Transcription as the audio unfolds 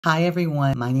Hi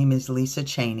everyone, my name is Lisa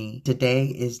Cheney. Today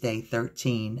is day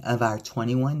 13 of our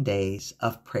 21 days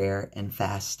of prayer and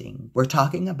fasting. We're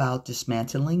talking about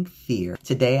dismantling fear.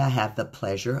 Today I have the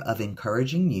pleasure of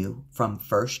encouraging you from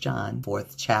 1 John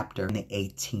 4th chapter and the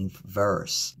 18th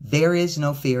verse. There is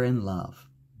no fear in love,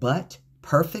 but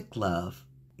perfect love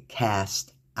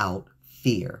casts out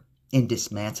fear. In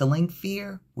dismantling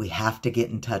fear, we have to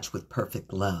get in touch with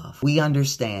perfect love. We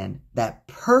understand that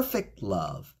perfect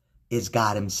love is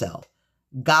God Himself.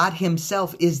 God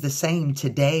Himself is the same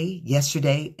today,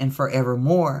 yesterday, and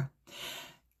forevermore.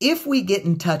 If we get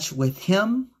in touch with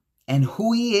Him and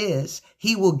who He is,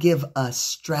 He will give us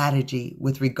strategy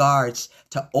with regards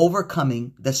to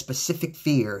overcoming the specific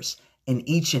fears in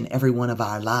each and every one of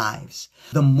our lives.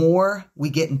 The more we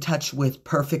get in touch with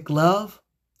perfect love,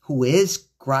 who is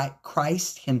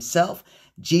Christ Himself,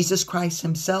 Jesus Christ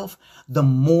Himself, the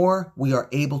more we are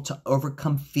able to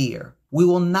overcome fear. We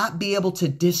will not be able to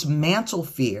dismantle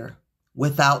fear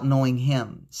without knowing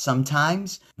Him.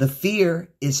 Sometimes the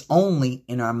fear is only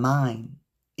in our mind.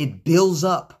 It builds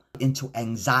up into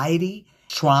anxiety,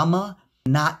 trauma,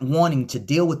 not wanting to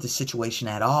deal with the situation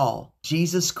at all.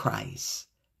 Jesus Christ,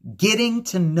 getting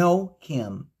to know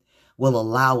Him will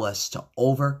allow us to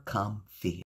overcome fear.